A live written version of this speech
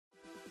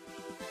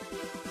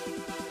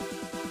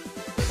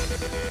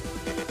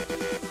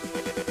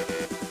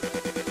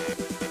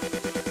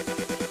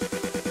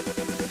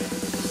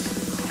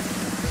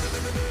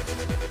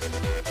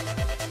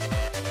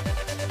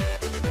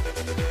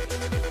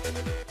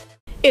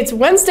It's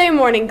Wednesday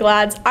morning,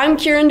 Glads. I'm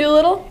Kieran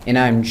Doolittle. And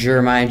I'm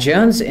Jeremiah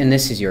Jones, and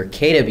this is your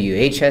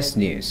KWHS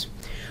News.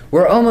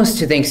 We're almost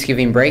to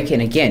Thanksgiving break,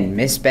 and again,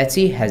 Miss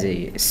Betsy has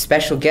a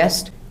special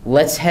guest.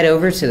 Let's head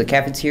over to the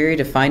cafeteria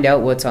to find out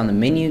what's on the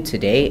menu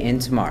today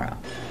and tomorrow.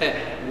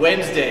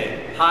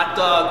 Wednesday, hot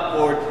dog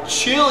or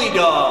chili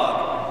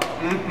dog.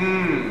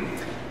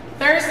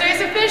 Thursday's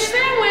a fish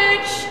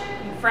sandwich.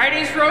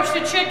 Friday's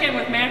roasted chicken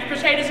with mashed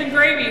potatoes and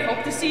gravy.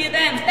 Hope to see you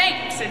then.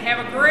 Thanks, and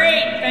have a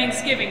great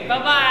Thanksgiving.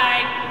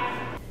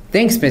 Bye-bye.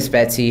 Thanks, Miss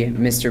Betsy,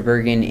 Mr.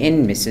 Bergen,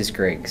 and Mrs.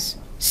 Griggs.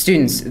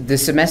 Students, the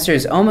semester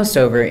is almost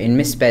over, and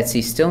Miss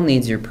Betsy still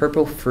needs your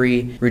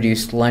purple-free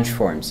reduced lunch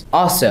forms.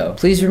 Also,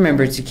 please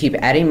remember to keep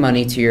adding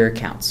money to your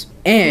accounts.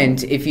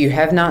 And if you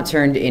have not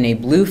turned in a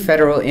blue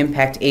Federal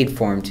Impact Aid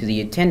form to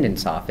the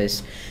attendance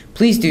office,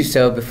 please do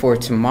so before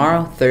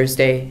tomorrow,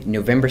 Thursday,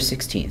 November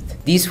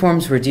 16th. These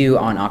forms were due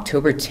on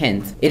October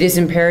 10th. It is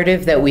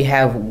imperative that we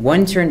have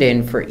one turned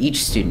in for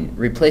each student.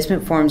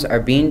 Replacement forms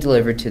are being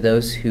delivered to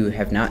those who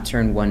have not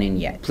turned one in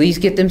yet. Please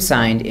get them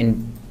signed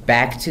and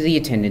back to the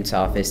attendance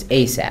office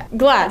ASAP.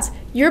 Glads,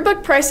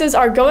 yearbook prices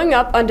are going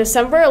up on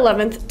December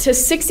 11th to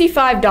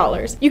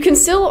 $65. You can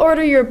still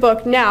order your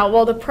book now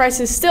while the price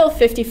is still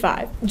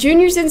 $55.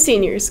 Juniors and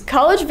seniors,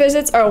 college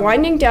visits are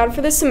winding down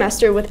for the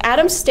semester with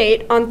Adams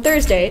State on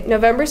Thursday,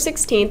 November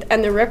 16th,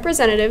 and the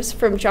representatives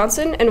from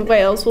Johnson and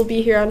Wales will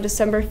be here on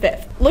December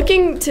 5th.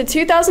 Looking to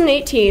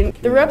 2018,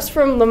 the reps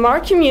from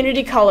Lamar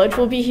Community College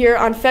will be here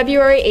on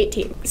February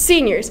 18th.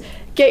 Seniors,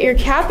 get your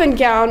cap and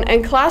gown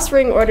and class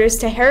ring orders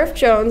to Harif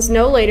Jones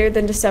no later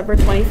than December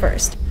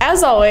 21st.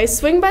 As always,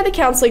 swing by the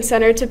Counseling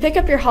Center to pick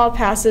up your hall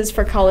passes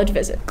for college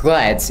visit.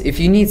 Glads,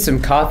 if you need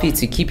some coffee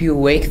to keep you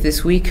awake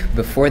this week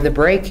before the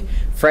break,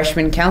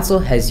 Freshman Council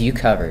has you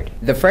covered.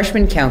 The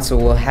Freshman Council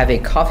will have a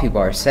coffee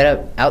bar set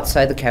up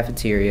outside the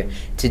cafeteria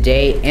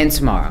today and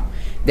tomorrow.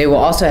 They will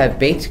also have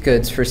baked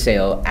goods for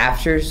sale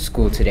after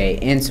school today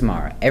and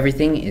tomorrow.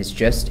 Everything is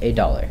just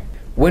 $1.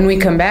 When we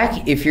come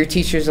back, if your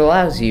teachers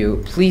allows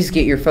you, please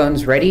get your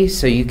phones ready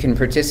so you can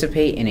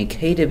participate in a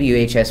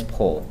KWHS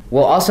poll.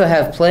 We'll also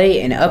have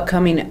play and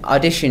upcoming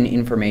audition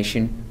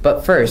information,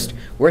 but first,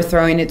 we're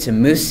throwing it to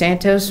Moose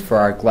Santos for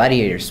our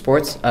Gladiator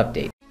Sports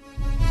Update.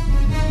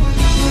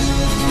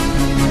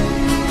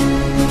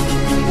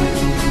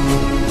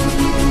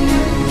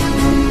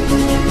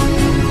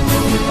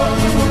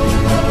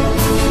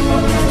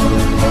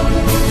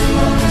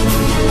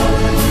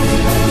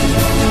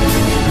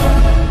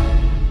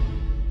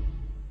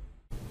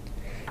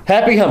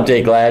 Happy Hump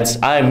Day, Glads.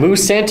 I'm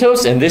Moose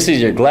Santos, and this is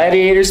your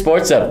Gladiator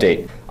Sports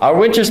Update. Our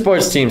winter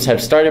sports teams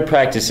have started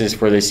practices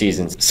for this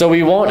season, so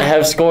we won't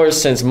have scores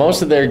since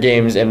most of their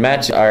games and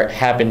matches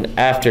happen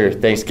after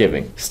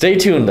Thanksgiving. Stay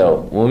tuned,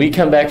 though, when we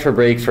come back for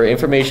break for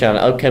information on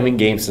upcoming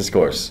games and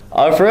scores.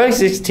 Our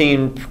forensics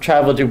team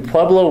traveled to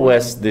Pueblo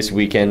West this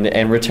weekend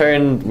and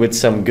returned with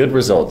some good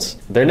results.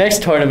 Their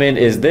next tournament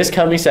is this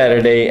coming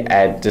Saturday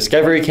at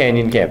Discovery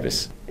Canyon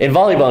campus. In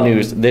volleyball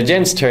news, the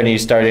Gents tourney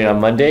is starting on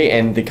Monday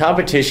and the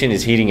competition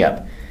is heating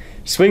up.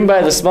 Swing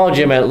by the small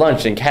gym at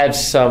lunch and catch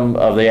some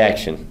of the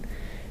action.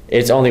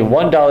 It's only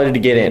 $1 to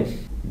get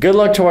in. Good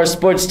luck to our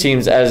sports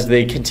teams as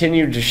they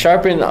continue to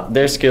sharpen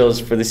their skills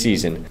for the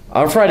season.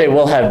 On Friday,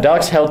 we'll have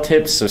Doc's health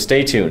tips, so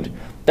stay tuned.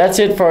 That's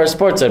it for our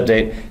sports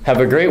update. Have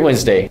a great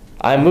Wednesday.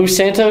 I'm Moose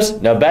Santos.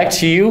 Now back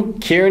to you,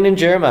 Kieran and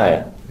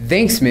Jeremiah.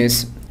 Thanks,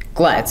 Moose.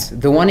 Glads,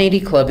 the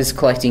 180 Club is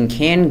collecting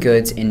canned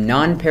goods and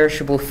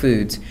non-perishable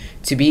foods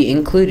to be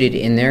included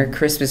in their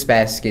Christmas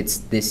baskets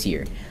this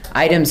year.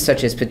 Items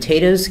such as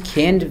potatoes,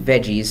 canned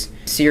veggies,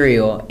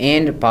 cereal,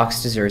 and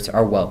boxed desserts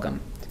are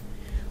welcome.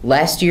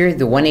 Last year,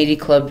 the 180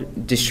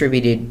 Club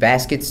distributed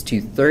baskets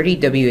to 30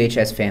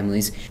 WHS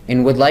families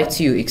and would like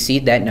to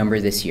exceed that number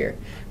this year.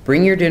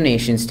 Bring your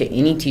donations to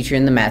any teacher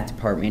in the math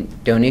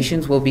department.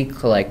 Donations will be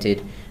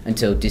collected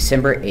until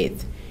December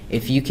 8th.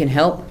 If you can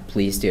help,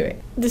 please do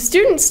it. The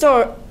student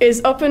store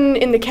is open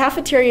in the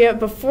cafeteria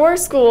before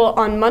school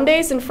on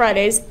Mondays and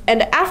Fridays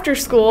and after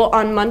school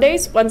on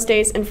Mondays,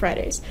 Wednesdays, and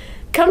Fridays.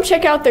 Come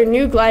check out their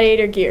new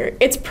Gladiator gear.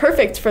 It's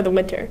perfect for the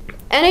winter.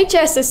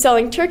 NHS is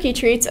selling turkey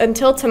treats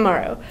until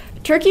tomorrow.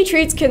 Turkey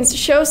treats can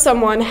show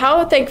someone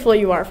how thankful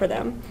you are for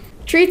them.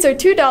 Treats are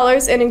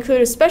 $2 and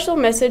include a special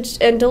message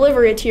and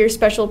deliver it to your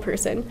special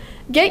person.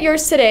 Get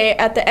yours today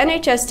at the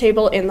NHS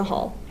table in the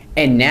hall.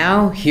 And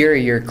now, here are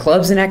your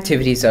clubs and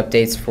activities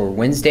updates for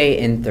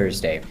Wednesday and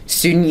Thursday.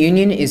 Student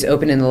Union is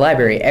open in the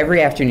library every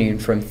afternoon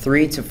from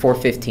 3 to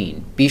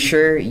 4:15. Be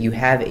sure you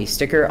have a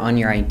sticker on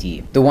your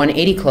ID. The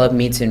 180 Club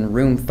meets in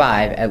room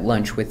 5 at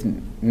lunch with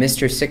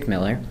Mr.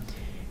 Sickmiller.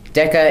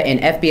 DECA and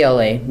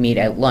FBLA meet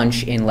at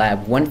lunch in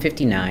lab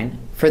 159.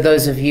 For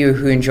those of you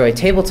who enjoy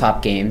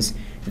tabletop games,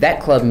 that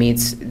club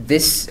meets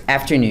this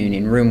afternoon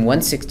in room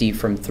 160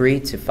 from 3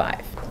 to 5.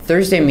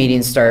 Thursday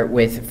meetings start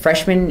with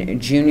freshman,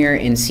 junior,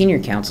 and senior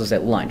councils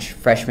at lunch.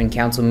 Freshman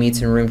council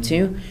meets in room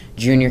 2,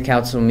 junior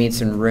council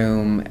meets in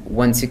room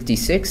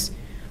 166,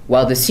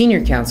 while the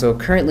senior council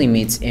currently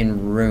meets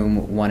in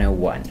room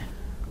 101.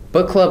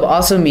 Book club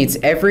also meets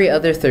every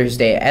other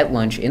Thursday at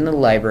lunch in the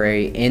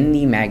library in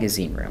the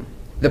magazine room.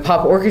 The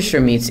pop orchestra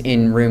meets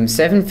in room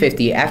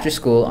 750 after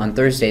school on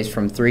Thursdays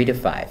from 3 to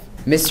 5.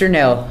 Mr.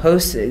 Nell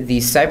hosts the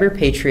Cyber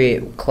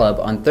Patriot Club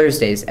on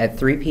Thursdays at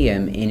 3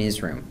 p.m. in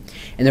his room.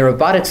 And the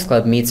Robotics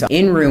Club meets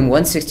in room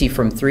 160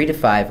 from 3 to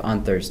 5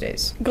 on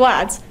Thursdays.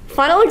 GLADS.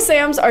 Final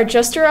exams are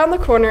just around the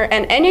corner,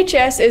 and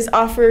NHS is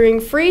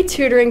offering free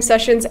tutoring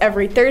sessions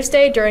every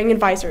Thursday during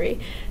advisory.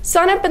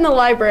 Sign up in the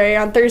library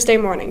on Thursday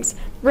mornings.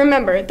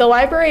 Remember, the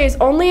library is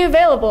only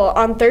available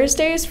on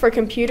Thursdays for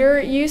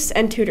computer use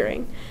and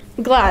tutoring.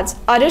 GLADS.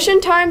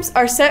 Audition times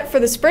are set for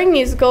the spring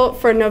musical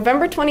for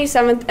November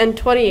 27th and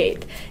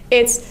 28th.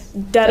 It's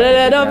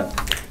da-da-da-dum,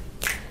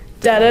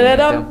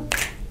 da-da-da-dum,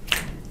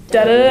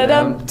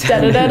 da-da-da-dum,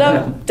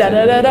 da-da-da-dum,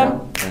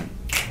 da-da-da-dum.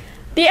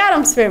 The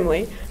Addams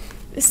Family.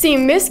 See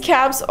Miss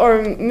Caps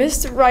or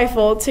Miss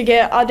Rifle to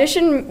get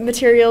audition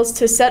materials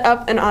to set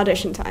up an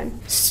audition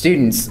time.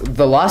 Students,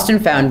 the Lost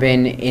and Found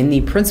bin in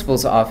the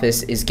principal's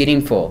office is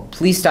getting full.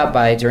 Please stop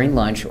by during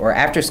lunch or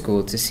after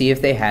school to see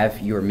if they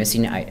have your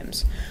missing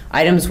items.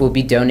 Items will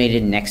be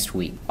donated next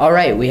week. All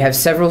right, we have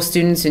several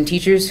students and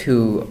teachers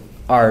who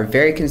are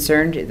very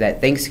concerned that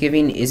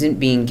Thanksgiving isn't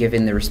being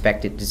given the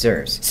respect it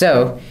deserves.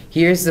 So,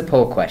 here's the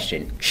poll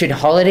question. Should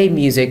holiday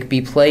music be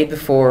played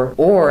before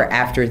or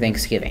after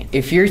Thanksgiving?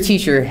 If your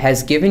teacher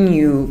has given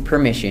you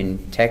permission,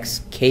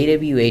 text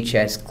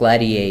KWHS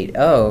Gladiate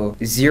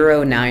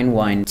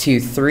 091 to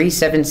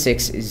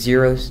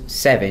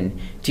 37607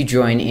 to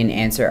join and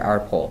answer our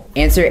poll.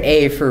 Answer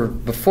A for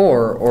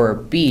before or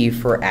B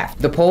for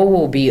after. The poll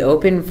will be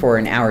open for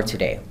an hour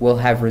today. We'll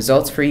have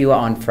results for you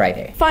on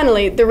Friday.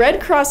 Finally, the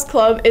Red Cross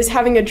Club is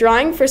having a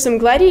drawing for some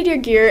Gladiator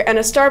gear and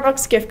a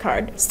Starbucks gift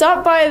card.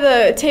 Stop by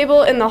the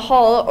table in the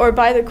hall or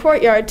by the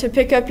courtyard to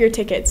pick up your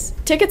tickets.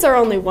 Tickets are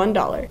only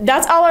 $1.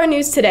 That's all our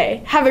news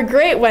today. Have a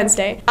great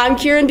Wednesday. I'm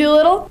Kieran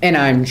Doolittle. And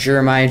I'm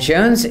Jeremiah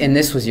Jones, and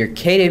this was your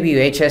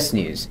KWHS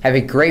News. Have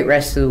a great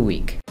rest of the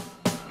week.